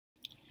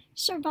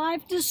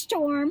survived the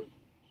storm.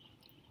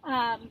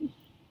 The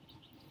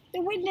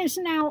wind is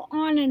now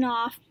on and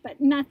off, but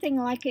nothing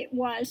like it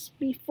was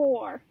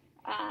before.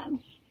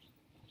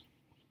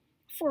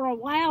 For a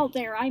while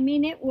there, I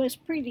mean, it was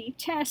pretty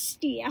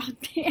testy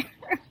out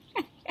there.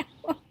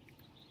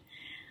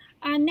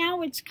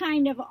 Now it's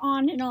kind of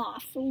on and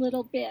off a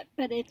little bit,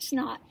 but it's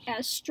not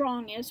as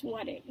strong as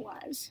what it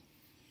was.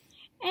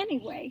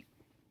 Anyway,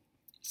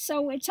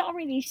 so it's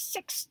already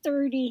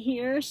 6:30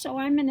 here, so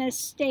I'm going to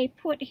stay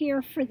put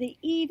here for the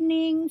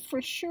evening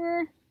for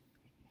sure.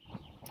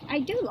 I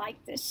do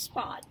like this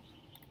spot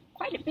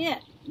quite a bit,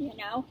 you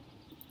know.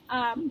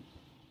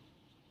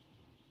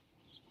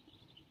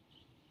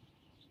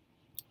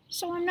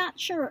 So I'm not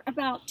sure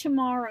about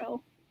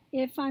tomorrow,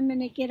 if I'm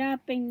going to get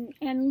up and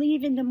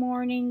leave in the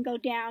morning, go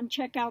down,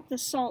 check out the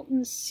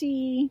Salton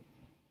Sea.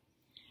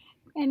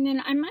 And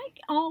then I might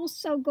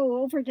also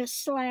go over to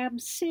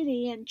Slab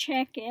City and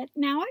check it.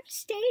 Now, I've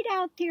stayed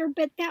out there,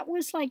 but that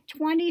was like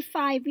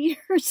 25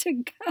 years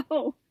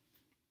ago.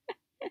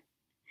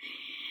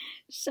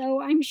 So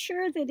I'm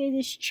sure that it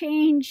has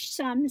changed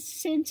some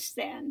since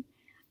then.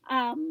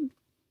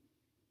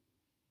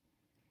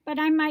 But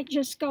I might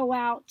just go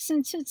out,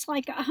 since it's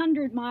like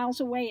 100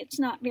 miles away, it's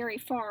not very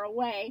far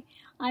away.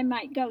 I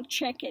might go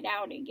check it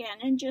out again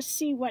and just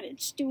see what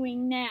it's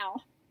doing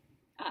now.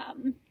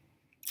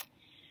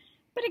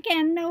 But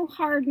again, no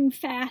hard and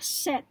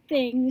fast set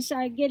things.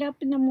 I get up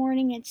in the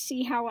morning and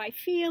see how I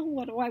feel.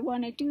 What do I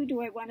want to do?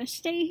 Do I want to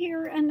stay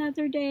here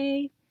another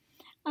day?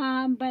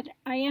 But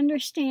I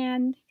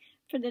understand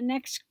for the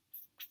next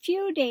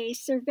few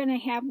days they're going to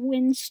have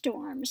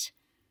windstorms.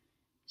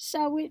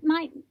 So it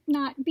might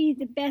not be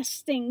the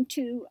best thing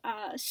to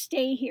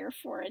stay here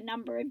for a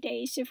number of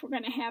days if we're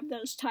going to have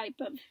those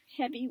type of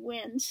heavy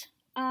winds.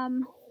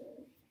 But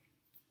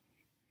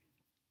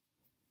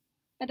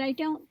I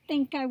don't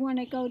think I want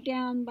to go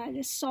down by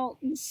the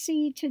Salton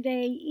Sea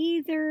today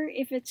either.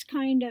 If it's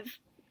kind of,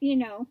 you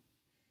know,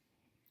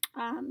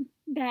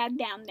 bad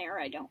down there,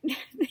 I don't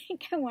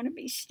think I want to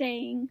be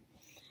staying.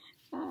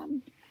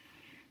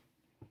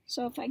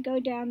 So if I go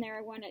down there,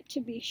 I want it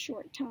to be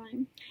short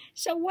time.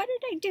 So what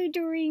did I do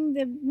during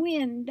the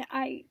wind?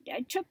 I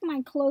took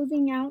my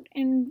clothing out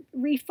and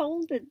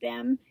refolded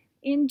them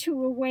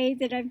into a way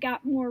that I've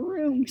got more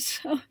room.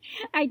 So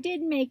I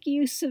did make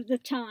use of the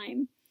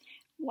time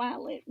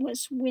while it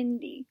was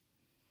windy.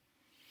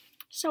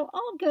 So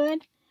all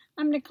good.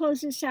 I'm going to close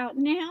this out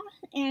now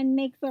and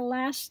make the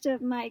last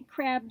of my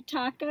crab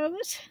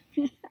tacos.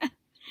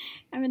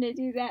 I'm going to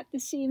do that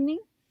this evening.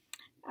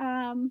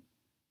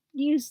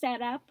 Use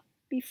that up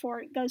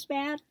before it goes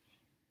bad,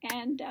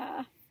 and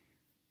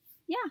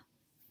yeah,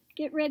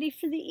 get ready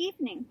for the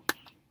evening.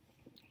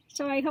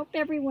 So I hope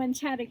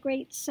everyone's had a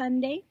great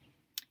Sunday,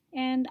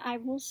 and I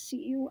will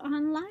see you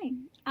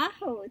online.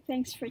 Aho,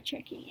 thanks for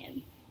checking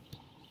in.